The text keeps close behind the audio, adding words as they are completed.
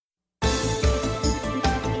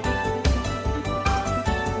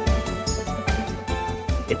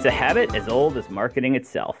It's a habit as old as marketing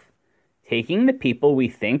itself. Taking the people we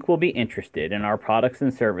think will be interested in our products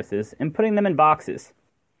and services and putting them in boxes.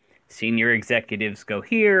 Senior executives go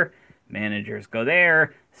here, managers go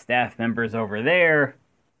there, staff members over there.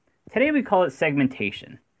 Today we call it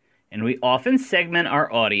segmentation, and we often segment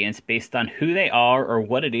our audience based on who they are or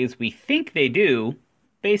what it is we think they do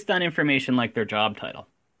based on information like their job title.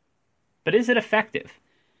 But is it effective?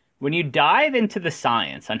 When you dive into the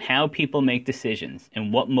science on how people make decisions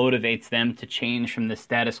and what motivates them to change from the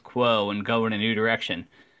status quo and go in a new direction,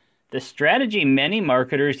 the strategy many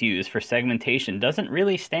marketers use for segmentation doesn't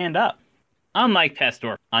really stand up. I'm Mike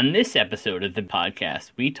Pastor. On this episode of the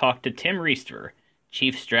podcast, we talk to Tim Reistover,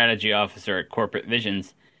 Chief Strategy Officer at Corporate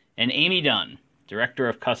Visions, and Amy Dunn, Director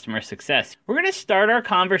of Customer Success. We're going to start our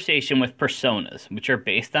conversation with personas, which are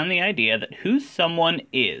based on the idea that who someone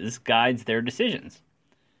is guides their decisions.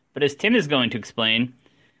 But as Tim is going to explain,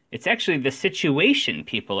 it's actually the situation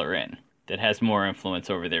people are in that has more influence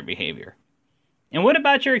over their behavior. And what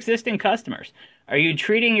about your existing customers? Are you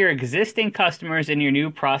treating your existing customers and your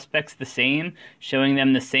new prospects the same, showing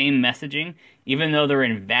them the same messaging, even though they're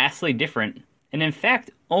in vastly different, and in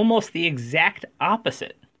fact, almost the exact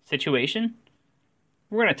opposite situation?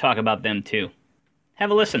 We're going to talk about them too.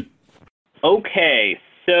 Have a listen. Okay,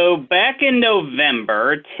 so back in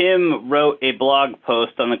November, Tim wrote a blog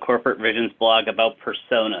post on the Corporate Visions blog about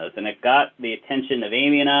personas, and it got the attention of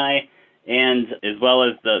Amy and I, and as well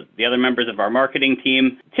as the other members of our marketing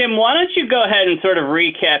team. Tim, why don't you go ahead and sort of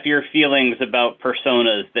recap your feelings about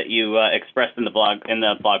personas that you expressed in the blog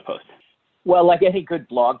post? Well, like any good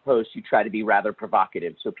blog post, you try to be rather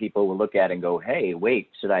provocative so people will look at it and go, hey, wait,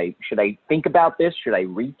 should I think about this? Should I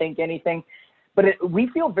rethink anything? But we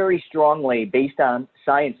feel very strongly, based on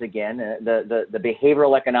science again, the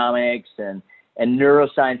behavioral economics and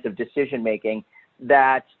neuroscience of decision making,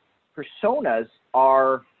 that personas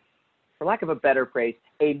are, for lack of a better phrase,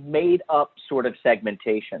 a made up sort of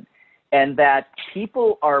segmentation, and that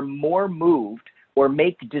people are more moved or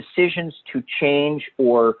make decisions to change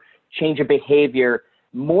a behavior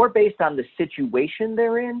more based on the situation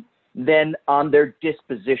they're in than on their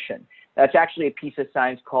disposition. That's actually a piece of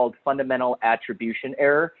science called fundamental attribution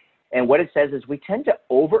error. And what it says is we tend to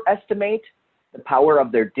overestimate the power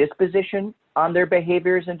of their disposition on their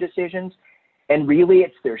behaviors and decisions. And really,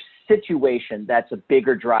 it's their situation that's a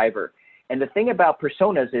bigger driver. And the thing about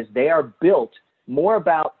personas is they are built more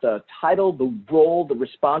about the title, the role, the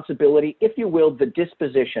responsibility, if you will, the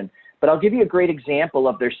disposition. But I'll give you a great example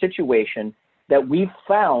of their situation that we've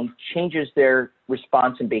found changes their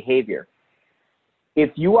response and behavior.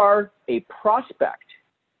 If you are a prospect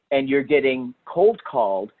and you're getting cold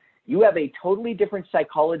called, you have a totally different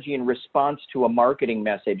psychology in response to a marketing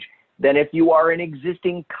message than if you are an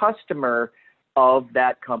existing customer of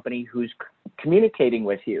that company who's communicating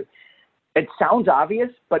with you. It sounds obvious,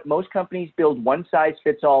 but most companies build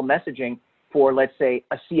one-size-fits-all messaging for, let's say,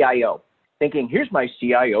 a CIO, thinking, here's my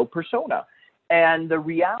CIO persona. And the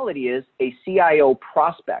reality is a CIO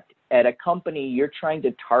prospect at a company you're trying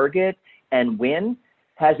to target and win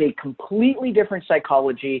has a completely different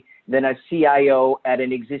psychology than a CIO at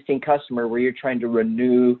an existing customer where you're trying to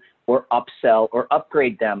renew or upsell or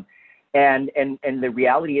upgrade them. And the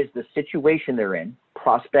reality is the situation they're in,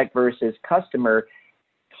 prospect versus customer,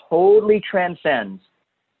 totally transcends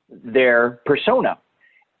their persona.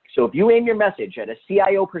 So if you aim your message at a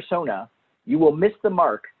CIO persona, you will miss the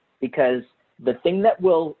mark, because the thing that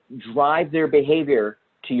will drive their behavior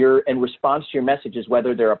in response to your message is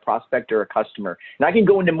whether they're a prospect or a customer. And I can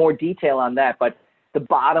go into more detail on that, but the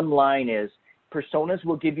bottom line is personas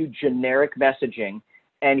will give you generic messaging,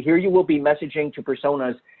 and here you will be messaging to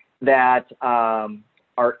personas that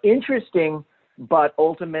are interesting, but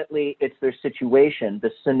ultimately it's their situation,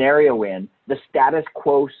 the scenario the status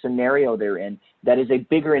quo scenario they're in, that is a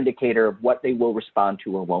bigger indicator of what they will respond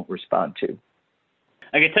to or won't respond to.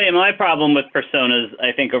 I can tell you my problem with personas,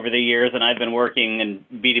 I think, over the years, and I've been working in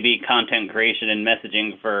B2B content creation and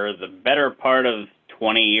messaging for the better part of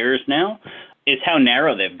 20 years now, is how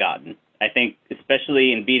narrow they've gotten. I think,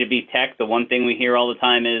 especially in B2B tech, the one thing we hear all the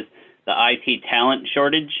time is the IT talent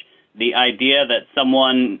shortage, the idea that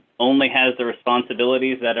someone only has the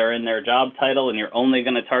responsibilities that are in their job title and you're only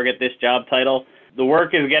going to target this job title. The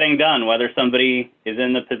work is getting done, whether somebody is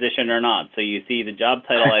in the position or not. So you see the job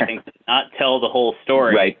title, I think, does not tell the whole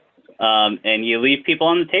story. Right. And you leave people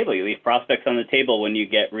on the table. You leave prospects on the table when you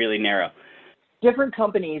get really narrow. Different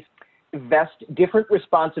companies vest different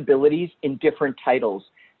responsibilities in different titles,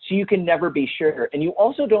 so you can never be sure. And you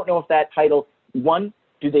also don't know if that title, one,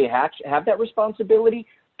 do they have that responsibility?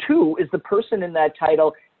 Two, is the person in that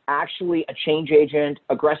title actually a change agent,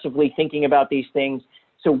 aggressively thinking about these things?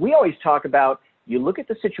 So we always talk about, you look at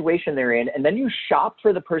the situation they're in, and then you shop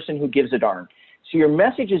for the person who gives a darn. So your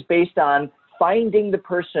message is based on finding the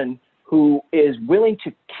person who is willing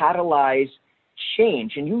to catalyze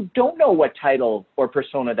change, and you don't know what title or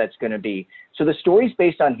persona that's going to be. So the story's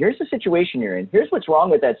based on, here's the situation you're in, here's what's wrong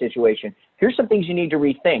with that situation, here's some things you need to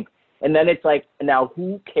rethink, and then it's like, now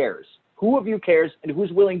who cares? Who of you cares, and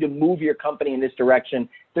who's willing to move your company in this direction?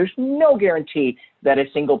 There's no guarantee that a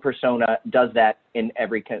single persona does that in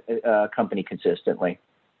every company consistently.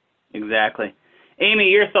 Exactly. Amy,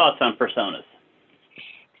 your thoughts on personas?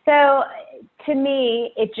 So to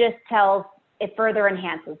me, it further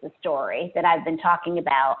enhances the story that I've been talking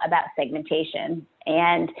about segmentation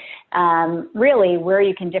and really where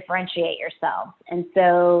you can differentiate yourself. And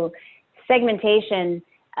so segmentation,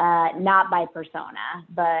 not by persona,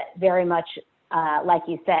 but very much, like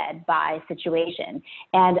you said, by situation.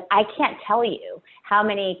 And I can't tell you how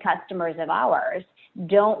many customers of ours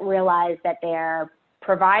don't realize that they're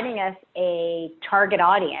providing us a target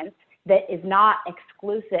audience that is not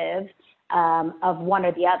exclusive of one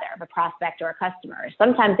or the other, of a prospect or a customer.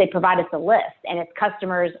 Sometimes they provide us a list, and it's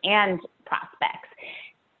customers and prospects.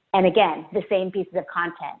 And again, the same pieces of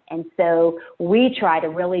content. And so we try to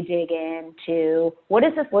really dig into, what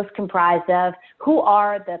is this list comprised of? Who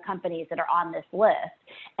are the companies that are on this list?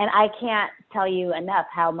 And I can't tell you enough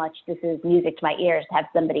how much this is music to my ears to have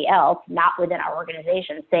somebody else, not within our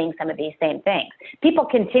organization, saying some of these same things. People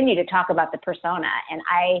continue to talk about the persona, and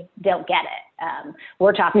I don't get it.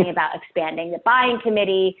 We're talking about expanding the buying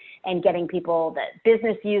committee and getting people, the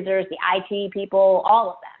business users, the IT people, all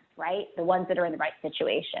of them. Right? The ones that are in the right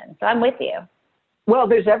situation. So I'm with you. Well,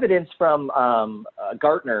 there's evidence from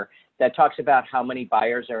Gartner that talks about how many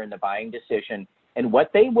buyers are in the buying decision. And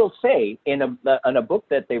what they will say in a book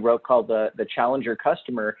that they wrote called The Challenger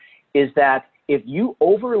Customer is that if you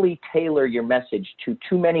overly tailor your message to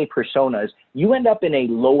too many personas, you end up in a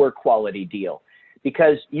lower quality deal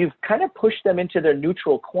because you've kind of pushed them into their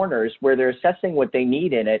neutral corners where they're assessing what they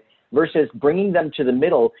need in it versus bringing them to the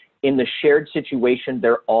middle in the shared situation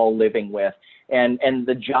they're all living with. And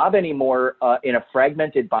the job anymore in a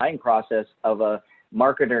fragmented buying process of a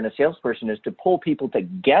marketer and a salesperson is to pull people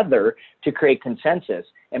together to create consensus.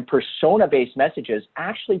 And persona-based messages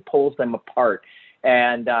actually pulls them apart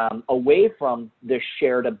and away from the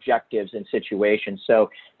shared objectives and situations.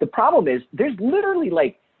 So the problem is there's literally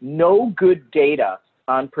like no good data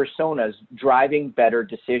on personas driving better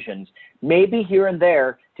decisions. Maybe here and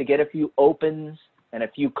there to get a few opens and a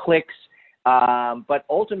few clicks. But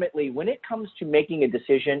ultimately, when it comes to making a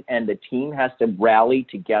decision and the team has to rally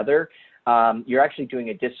together, you're actually doing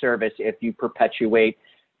a disservice if you perpetuate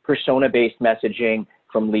persona-based messaging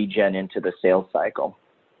from lead gen into the sales cycle.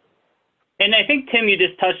 And I think, Tim, you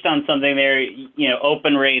just touched on something there,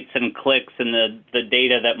 open rates and clicks and the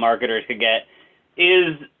data that marketers could get.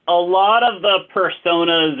 Is a lot of the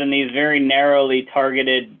personas and these very narrowly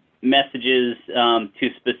targeted messages to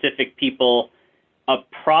specific people a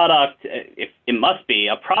product, if it must be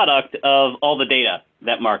a product of all the data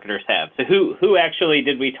that marketers have? So who actually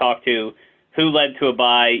did we talk to? Who led to a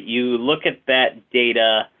buy? You look at that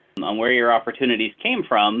data on where your opportunities came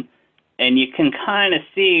from, and you can kind of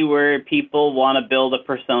see where people want to build a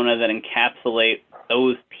persona that encapsulate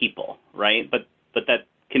those people, right? But that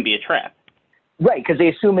can be a trap. Right, because they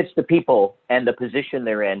assume it's the people and the position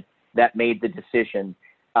they're in that made the decision.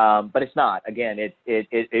 But it's not. Again,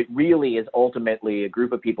 it really is ultimately a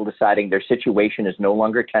group of people deciding their situation is no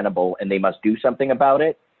longer tenable and they must do something about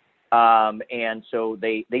it. And so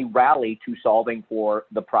they rally to solving for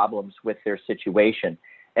the problems with their situation.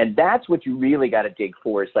 And that's what you really got to dig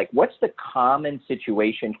for. It's like, what's the common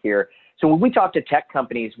situation here? So when we talk to tech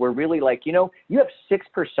companies, we're really like, you have 6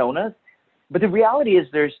 personas, but the reality is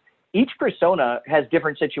each persona has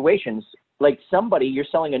different situations. Like you're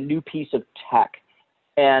selling a new piece of tech.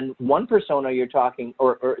 And one persona you're talking,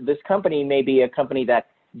 or this company may be a company that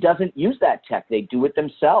doesn't use that tech. They do it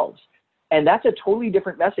themselves. And that's a totally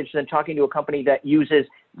different message than talking to a company that uses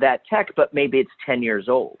that tech, but maybe it's 10 years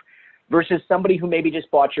old, versus somebody who maybe just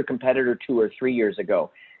bought your competitor 2 or 3 years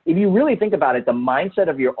ago. If you really think about it, the mindset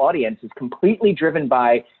of your audience is completely driven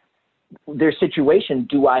by their situation.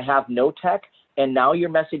 Do I have no tech? And now your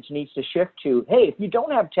message needs to shift to, hey, if you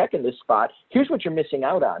don't have tech in this spot, here's what you're missing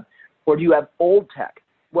out on. Or do you have old tech?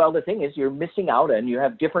 Well, the thing is, you're missing out and you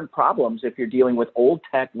have different problems if you're dealing with old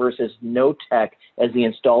tech versus no tech as the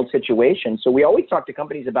installed situation. So we always talk to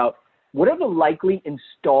companies about what are the likely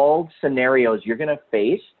installed scenarios you're going to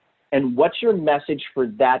face and what's your message for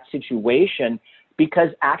that situation, because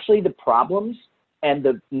actually the problems and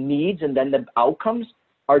the needs and then the outcomes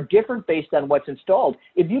are different based on what's installed.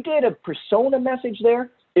 If you did a persona message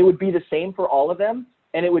there, it would be the same for all of them,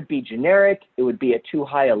 and it would be generic. It would be at too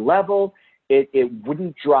high a level. It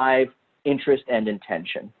wouldn't drive interest and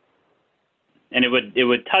intention. And it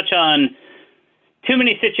would touch on too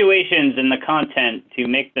many situations in the content to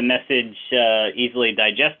make the message easily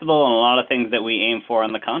digestible, and a lot of things that we aim for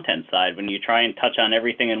on the content side. When you try and touch on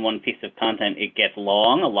everything in one piece of content, it gets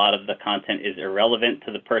long. A lot of the content is irrelevant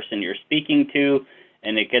to the person you're speaking to,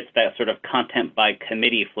 and it gets that sort of content by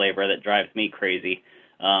committee flavor that drives me crazy.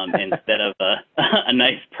 Instead of a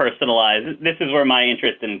nice personalized, this is where my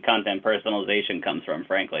interest in content personalization comes from,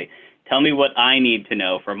 frankly. Tell me what I need to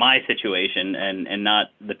know for my situation and not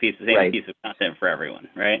the same piece of content for everyone,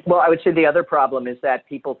 right? Well, I would say the other problem is that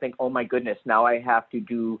people think, oh my goodness, now I have to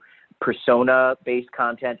do persona-based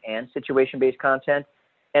content and situation-based content.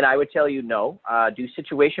 And I would tell you, no, do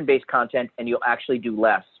situation-based content and you'll actually do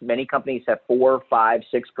less. Many companies have 4, 5,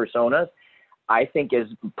 6 personas. I think, as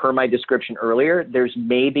per my description earlier, there's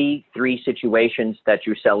maybe 3 situations that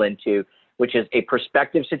you sell into, which is a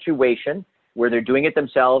prospective situation where they're doing it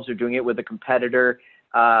themselves or doing it with a competitor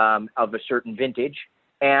of a certain vintage,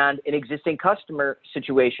 and an existing customer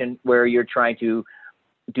situation where you're trying to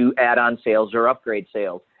do add-on sales or upgrade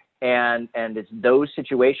sales. And it's those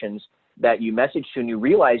situations that you message to, and you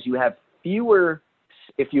realize you have fewer,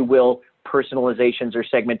 if you will, personalizations or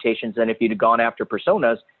segmentations than if you'd gone after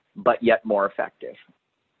personas, but yet more effective.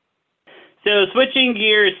 So switching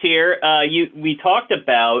gears here, we talked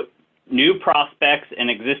about new prospects and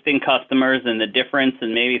existing customers and the difference,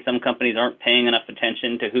 and maybe some companies aren't paying enough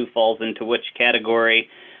attention to who falls into which category.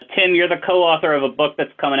 Tim, you're the co-author of a book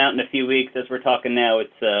that's coming out in a few weeks as we're talking now.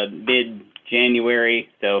 It's mid-January,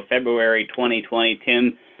 so February 2020.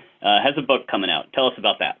 Tim has a book coming out. Tell us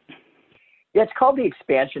about that. Yeah, it's called The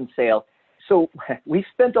Expansion Sale. So we've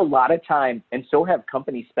spent a lot of time, and so have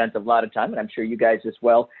companies spent a lot of time, and I'm sure you guys as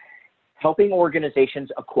well, helping organizations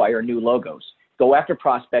acquire new logos, go after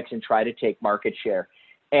prospects and try to take market share.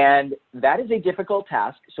 And that is a difficult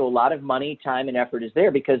task. So a lot of money, time, and effort is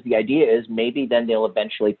there because the idea is maybe then they'll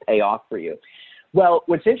eventually pay off for you. Well,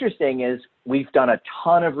 what's interesting is we've done a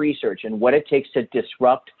ton of research in what it takes to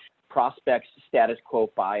disrupt prospects' status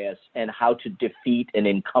quo bias and how to defeat an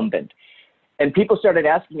incumbent. And people started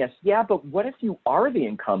asking us, yeah, but what if you are the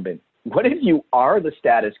incumbent? What if you are the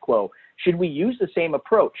status quo? Should we use the same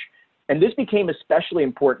approach? And this became especially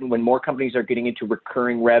important when more companies are getting into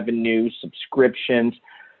recurring revenue, subscriptions,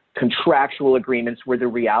 contractual agreements, where the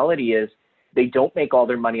reality is they don't make all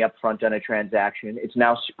their money up front on a transaction. It's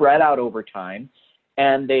now spread out over time,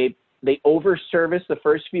 and they over-service the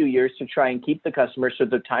first few years to try and keep the customer, so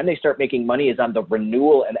the time they start making money is on the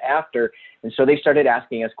renewal and after. And so they started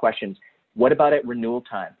asking us questions. What about at renewal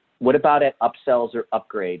time? What about at upsells or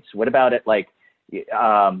upgrades? What about at like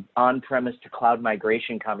on-premise to cloud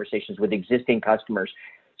migration conversations with existing customers?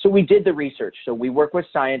 So we did the research. So we work with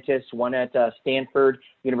scientists, one at Stanford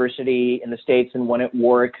University in the States and one at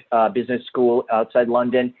Warwick Business School outside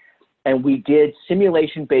London. And we did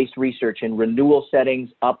simulation-based research in renewal settings,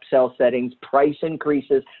 upsell settings, price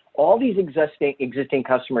increases, all these existing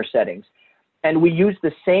customer settings. And we used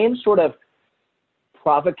the same sort of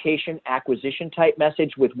provocation acquisition type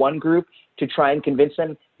message with one group to try and convince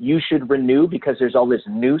them you should renew because there's all this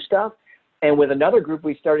new stuff. And with another group,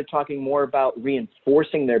 we started talking more about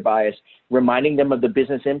reinforcing their bias, reminding them of the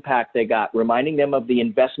business impact they got, reminding them of the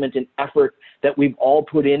investment and effort that we've all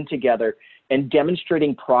put in together, and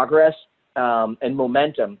demonstrating progress and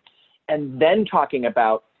momentum, and then talking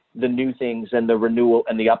about the new things and the renewal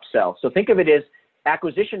and the upsell. So think of it as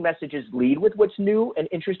acquisition messages lead with what's new and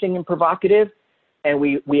interesting and provocative, and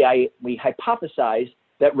we hypothesize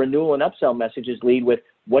that renewal and upsell messages lead with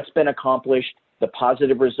what's been accomplished, the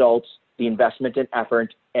positive results, the investment and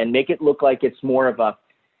effort, and make it look like it's more of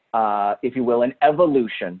a, if you will, an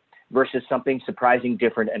evolution versus something surprising,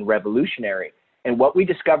 different, and revolutionary. And what we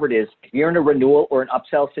discovered is if you're in a renewal or an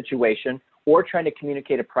upsell situation or trying to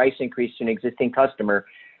communicate a price increase to an existing customer,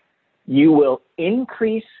 you will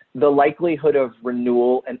increase the likelihood of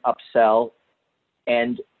renewal and upsell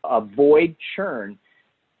and avoid churn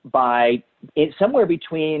by somewhere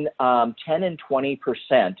between 10 and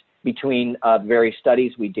 20% between various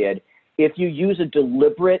studies we did. If you use a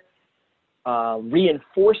deliberate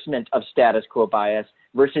reinforcement of status quo bias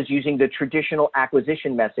versus using the traditional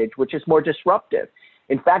acquisition message, which is more disruptive.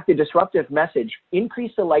 In fact, the disruptive message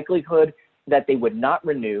increased the likelihood that they would not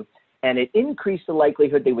renew, and it increased the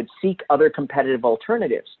likelihood they would seek other competitive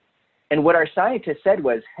alternatives. And what our scientists said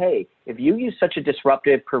was, hey, if you use such a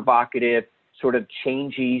disruptive, provocative, sort of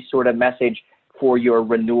changey sort of message for your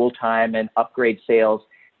renewal time and upgrade sales,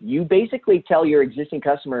 you basically tell your existing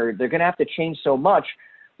customer they're going to have to change so much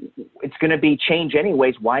it's going to be change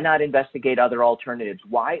anyways. Why not investigate other alternatives?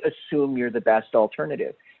 Why assume you're the best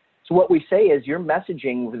alternative? So what we say is your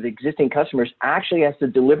messaging with existing customers actually has to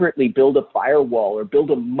deliberately build a firewall or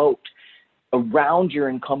build a moat around your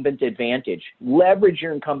incumbent advantage. Leverage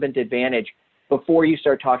your incumbent advantage before you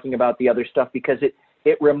start talking about the other stuff, because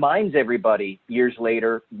it reminds everybody years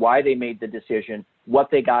later why they made the decision, what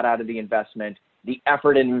they got out of the investment, the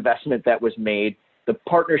effort and investment that was made, the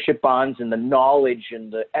partnership bonds and the knowledge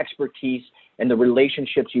and the expertise and the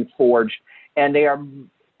relationships you forged. And they are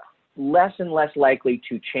less and less likely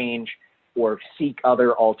to change or seek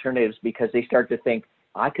other alternatives because they start to think,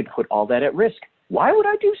 I could put all that at risk. Why would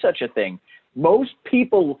I do such a thing? Most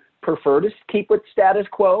people prefer to keep with status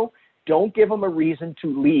quo. Don't give them a reason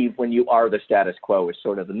to leave when you are the status quo is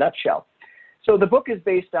sort of the nutshell. So the book is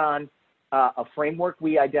based on a framework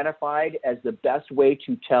we identified as the best way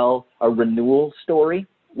to tell a renewal story.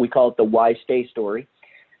 We call it the why stay story.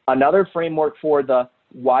 Another framework for the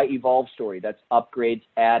why evolve story, that's upgrades,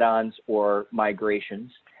 add-ons, or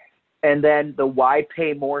migrations. And then the why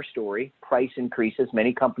pay more story, price increases.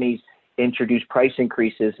 Many companies introduce price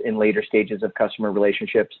increases in later stages of customer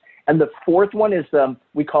relationships. And the fourth one is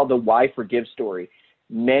we call the why forgive story.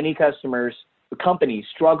 Many companies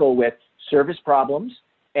struggle with service problems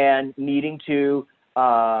and needing to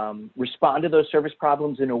respond to those service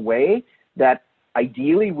problems in a way that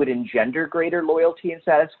ideally would engender greater loyalty and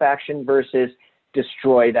satisfaction versus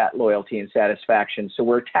destroy that loyalty and satisfaction. So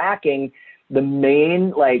we're attacking the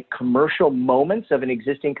main commercial moments of an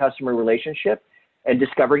existing customer relationship and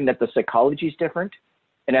discovering that the psychology is different.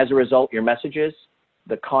 And as a result, your messages,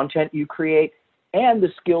 the content you create, and the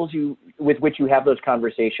skills with which you have those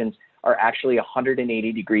conversations are actually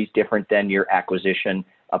 180 degrees different than your acquisition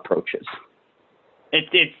approaches.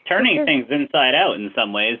 It's turning things inside out in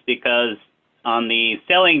some ways, because on the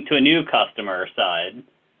selling to a new customer side,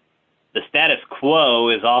 the status quo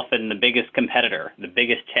is often the biggest competitor, the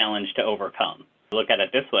biggest challenge to overcome. Look at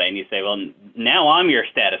it this way and you say, well, now I'm your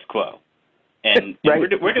status quo. And, right.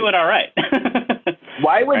 and we're doing all right.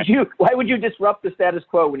 Why would you disrupt the status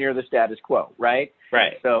quo when you're the status quo, right?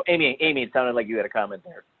 Right. So Amy, it sounded like you had a comment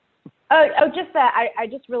there. Just that I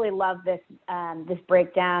just really love this this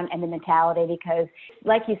breakdown and the mentality, because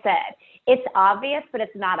like you said, it's obvious, but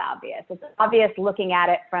it's not obvious. It's obvious looking at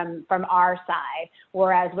it from our side,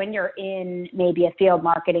 whereas when you're in maybe a field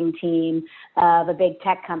marketing team of a big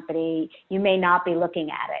tech company, you may not be looking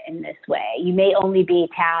at it in this way. You may only be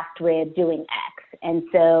tasked with doing X. And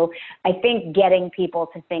so I think getting people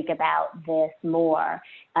to think about this more,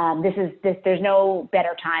 there's no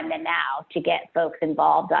better time than now to get folks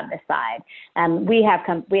involved on this side. We have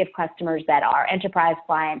customers that are enterprise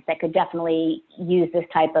clients that could definitely use this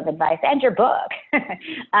type of advice and your book.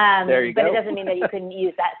 There you go. But it doesn't mean that you couldn't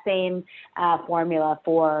use that same formula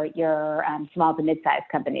for your small to mid-sized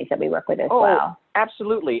companies that we work with as well.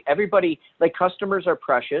 Absolutely. Everybody, customers are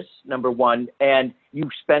precious, number one, and you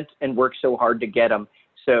spent and worked so hard to get them.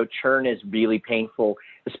 So churn is really painful,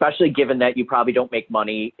 especially given that you probably don't make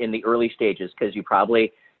money in the early stages because you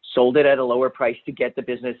probably sold it at a lower price to get the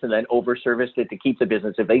business and then over-serviced it to keep the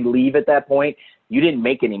business. If they leave at that point, you didn't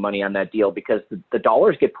make any money on that deal because the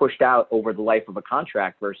dollars get pushed out over the life of a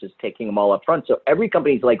contract versus taking them all up front. So every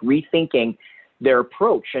company's rethinking their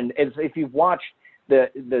approach. And if you've watched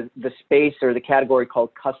the space or the category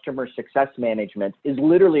called customer success management is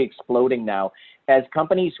literally exploding now as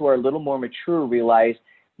companies who are a little more mature realize,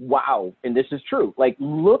 wow, and this is true,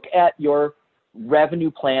 look at your revenue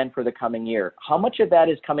plan for the coming year. How much of that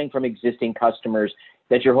is coming from existing customers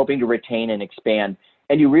that you're hoping to retain and expand?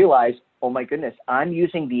 And you realize, oh my goodness, I'm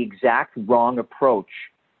using the exact wrong approach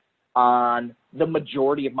on the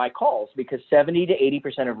majority of my calls because 70 to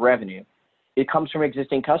 80% of revenue, it comes from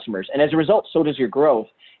existing customers. And as a result, so does your growth.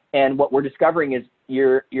 And what we're discovering is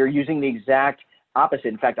you're using the exact opposite.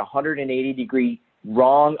 In fact, 180 degree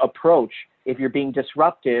wrong approach if you're being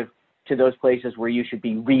disruptive to those places where you should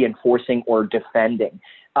be reinforcing or defending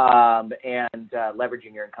and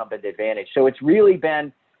leveraging your incumbent advantage. So it's really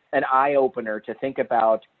been an eye-opener to think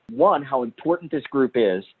about, one, how important this group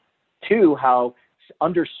is, two, how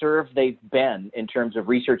underserved they've been in terms of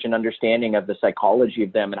research and understanding of the psychology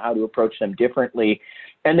of them and how to approach them differently.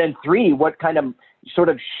 And then three, what kind of sort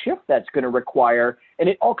of shift that's going to require. And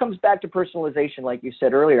it all comes back to personalization, like you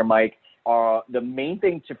said earlier, Mike. The main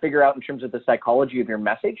thing to figure out in terms of the psychology of your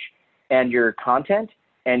message and your content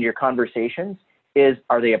and your conversations is,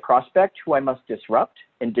 are they a prospect who I must disrupt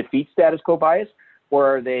and defeat status quo bias?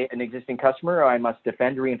 Or are they an existing customer who I must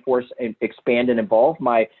defend, reinforce, and expand and evolve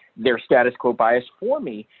their status quo bias for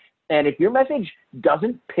me? And if your message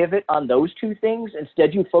doesn't pivot on those two things,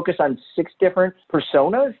 instead you focus on 6 different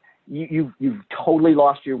personas, you've totally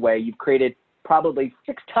lost your way. You've created probably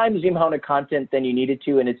 6 times the amount of content than you needed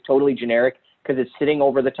to, and it's totally generic because it's sitting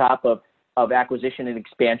over the top of acquisition and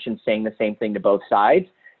expansion saying the same thing to both sides.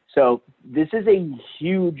 So this is a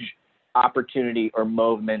huge opportunity or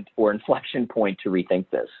movement or inflection point to rethink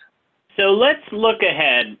this. So let's look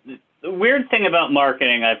ahead. The weird thing about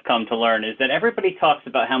marketing I've come to learn is that everybody talks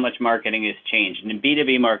about how much marketing has changed. And in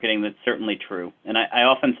B2B marketing, that's certainly true. And I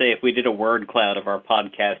often say if we did a word cloud of our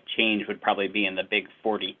podcast, change would probably be in the big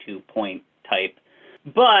 42-point type.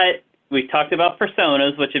 But we talked about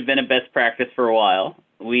personas, which have been a best practice for a while.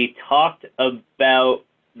 We talked about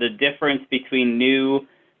the difference between new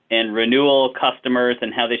and renewal customers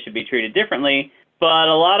and how they should be treated differently. But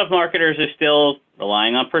a lot of marketers are still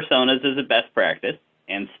relying on personas as a best practice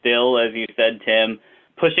and still, as you said, Tim,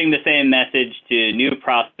 pushing the same message to new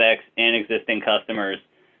prospects and existing customers.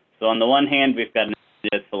 So on the one hand, we've got an industry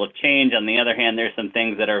that's full of change. On the other hand, there's some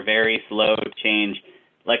things that are very slow to change.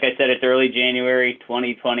 Like I said, it's early January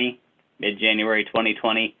 2020, mid-January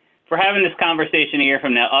 2020. If we're having this conversation a year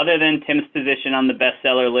from now, other than Tim's position on the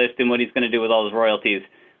bestseller list and what he's going to do with all his royalties,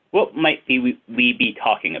 what might we be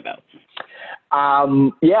talking about?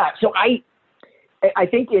 So I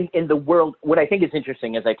think in the world, what I think is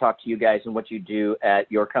interesting as I talk to you guys and what you do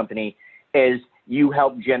at your company is you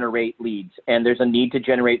help generate leads. And there's a need to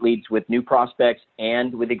generate leads with new prospects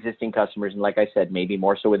and with existing customers. And like I said, maybe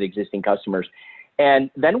more so with existing customers.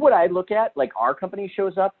 And then what I look at, like our company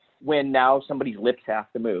shows up when now somebody's lips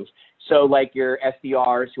have to move. So like your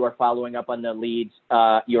SDRs who are following up on the leads,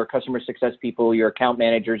 your customer success people, your account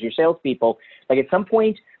managers, your salespeople, like at some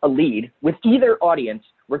point a lead with either audience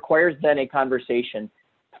requires then a conversation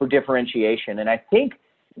for differentiation. And I think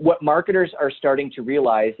what marketers are starting to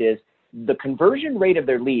realize is the conversion rate of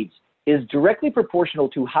their leads is directly proportional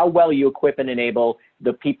to how well you equip and enable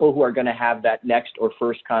the people who are going to have that next or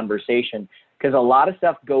first conversation. Because a lot of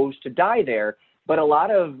stuff goes to die there. But a lot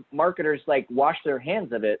of marketers like wash their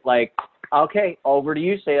hands of it, like, okay, over to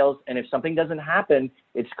you, sales. And if something doesn't happen,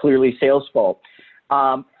 it's clearly sales' fault.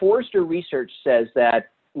 Forrester Research says that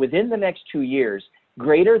within the next 2 years,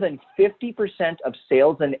 greater than 50% of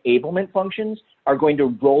sales enablement functions are going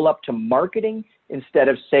to roll up to marketing instead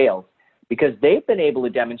of sales, because they've been able to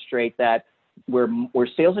demonstrate that where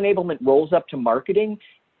sales enablement rolls up to marketing,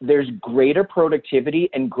 there's greater productivity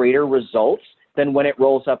and greater results than when it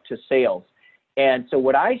rolls up to sales. And so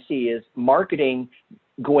what I see is marketing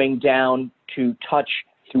going down to touch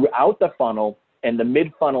throughout the funnel, and the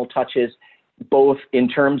mid-funnel touches both in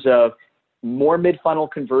terms of more mid-funnel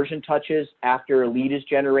conversion touches after a lead is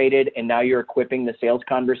generated, and now you're equipping the sales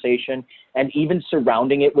conversation, and even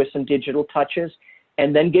surrounding it with some digital touches,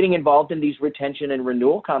 and then getting involved in these retention and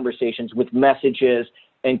renewal conversations with messages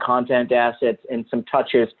and content assets and some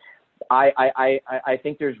touches. I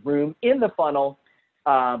think there's room in the funnel.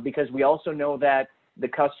 Because we also know that the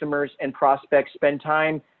customers and prospects spend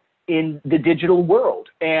time in the digital world.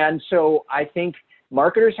 And so I think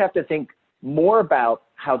marketers have to think more about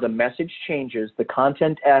how the message changes, the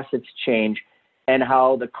content assets change, and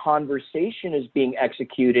how the conversation is being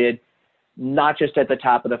executed, not just at the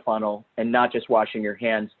top of the funnel and not just washing your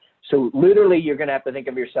hands. So literally, you're going to have to think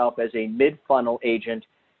of yourself as a mid-funnel agent,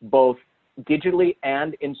 both digitally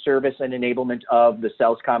and in service and enablement of the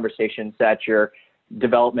sales conversations that your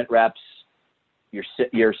development reps,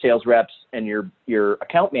 your sales reps, and your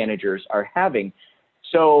account managers are having.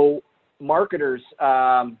 So marketers, you're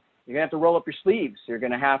gonna have to roll up your sleeves. You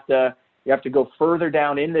have to go further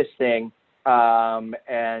down in this thing,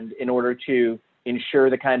 and in order to ensure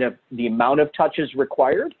the amount of touches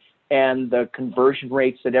required and the conversion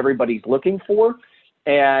rates that everybody's looking for.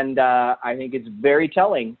 And I think it's very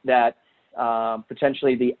telling that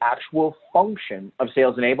potentially the actual function of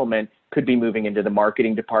sales enablement could be moving into the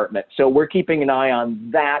marketing department. So we're keeping an eye on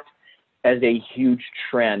that as a huge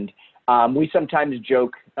trend. We sometimes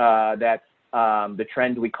joke that the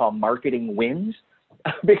trend we call marketing wins,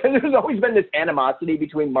 because there's always been this animosity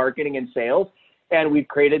between marketing and sales, and we've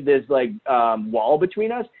created this wall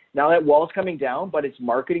between us. Now that wall's coming down, but it's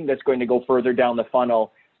marketing that's going to go further down the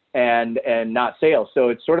funnel and not sales. So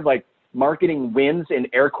it's sort of like marketing wins in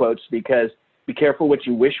air quotes, because be careful what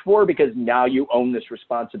you wish for, because now you own this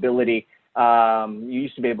responsibility. You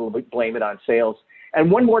used to be able to blame it on sales.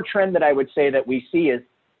 And one more trend that I would say that we see is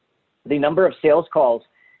the number of sales calls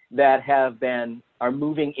that are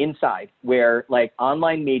moving inside, where like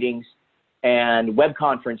online meetings and web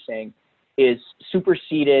conferencing is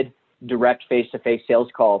superseded direct face-to-face sales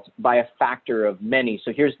calls by a factor of many.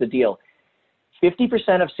 So here's the deal.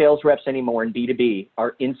 50% of sales reps anymore in B2B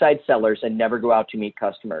are inside sellers and never go out to meet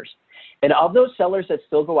customers. And of those sellers that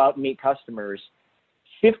still go out and meet customers,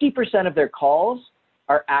 50% of their calls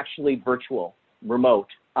are actually virtual, remote,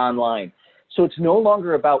 online. So it's no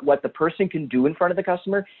longer about what the person can do in front of the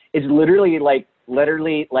customer. It's literally like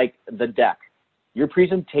the deck. Your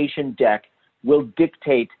presentation deck will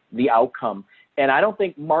dictate the outcome. And I don't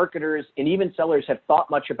think marketers and even sellers have thought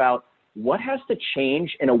much about what has to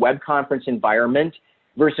change in a web conference environment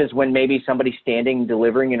versus when maybe somebody's standing,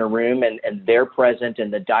 delivering in a room and they're present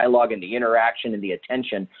and the dialogue and the interaction and the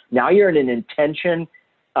attention. Now you're in an intention,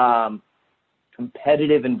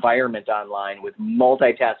 competitive environment online with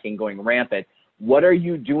multitasking going rampant. What are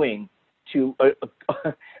you doing to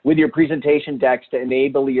with your presentation decks to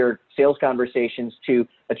enable your sales conversations to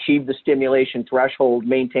achieve the stimulation threshold,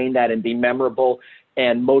 maintain that, and be memorable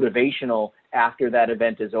and motivational after that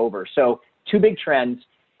event is over? So two big trends,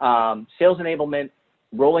 sales enablement,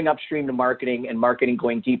 rolling upstream to marketing, and marketing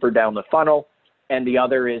going deeper down the funnel. And the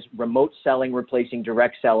other is remote selling replacing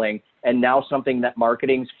direct selling. And now something that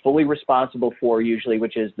marketing's fully responsible for usually,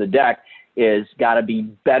 which is the deck, is got to be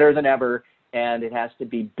better than ever. And it has to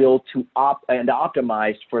be built to and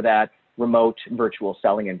optimized for that remote virtual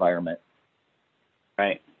selling environment.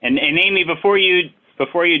 Right. And Amy, before you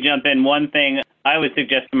jump in, one thing I would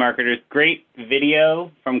suggest to marketers, great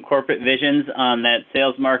video from Corporate Visions on that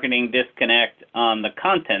sales marketing disconnect on the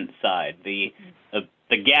content side, the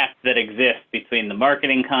gap that exists between the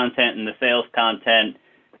marketing content and the sales content.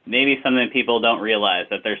 Maybe something people don't realize,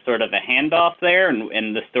 that there's sort of a handoff there,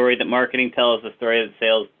 and the story that marketing tells, the story that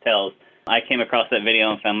sales tells. I came across that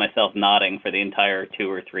video and found myself nodding for the entire 2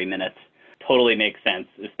 or 3 minutes. Totally makes sense,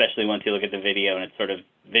 especially once you look at the video and it's sort of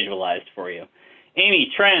visualized for you.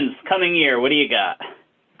 Amy, trends coming year, what do you got?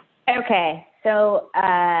 Okay, so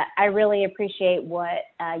I really appreciate what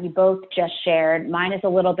you both just shared. Mine is a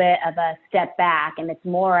little bit of a step back, and it's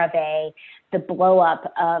more of the blow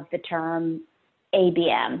up of the term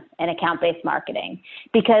ABM and account-based marketing,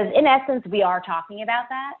 because in essence, we are talking about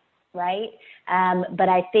that, right? But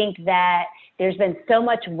I think that there's been so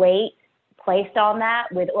much weight placed on that,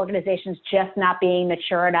 with organizations just not being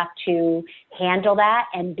mature enough to handle that.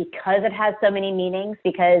 And because it has so many meanings,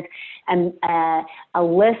 because a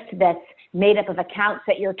list that's made up of accounts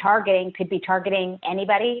that you're targeting could be targeting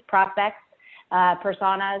anybody, prospects,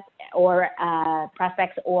 personas, or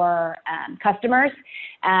prospects or customers.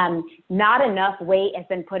 Not enough weight has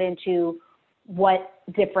been put into what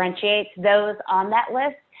differentiates those on that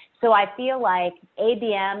list. So I feel like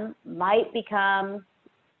ABM might become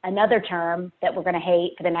another term that we're going to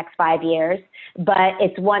hate for the next 5 years, but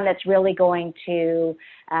it's one that's really going to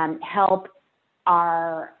help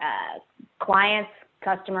our clients,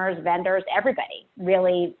 customers, vendors, everybody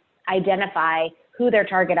really identify who their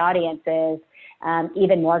target audience is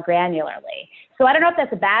even more granularly. So I don't know if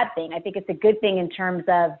that's a bad thing. I think it's a good thing in terms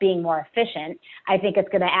of being more efficient. I think it's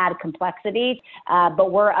going to add complexity,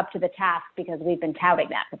 but we're up to the task because we've been touting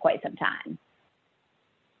that for quite some time.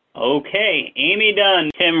 Okay, Amy Dunn,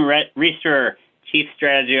 Tim Reister, Chief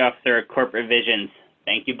Strategy Officer at Corporate Visions.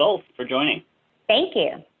 Thank you both for joining. Thank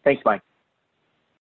you. Thanks, Mike.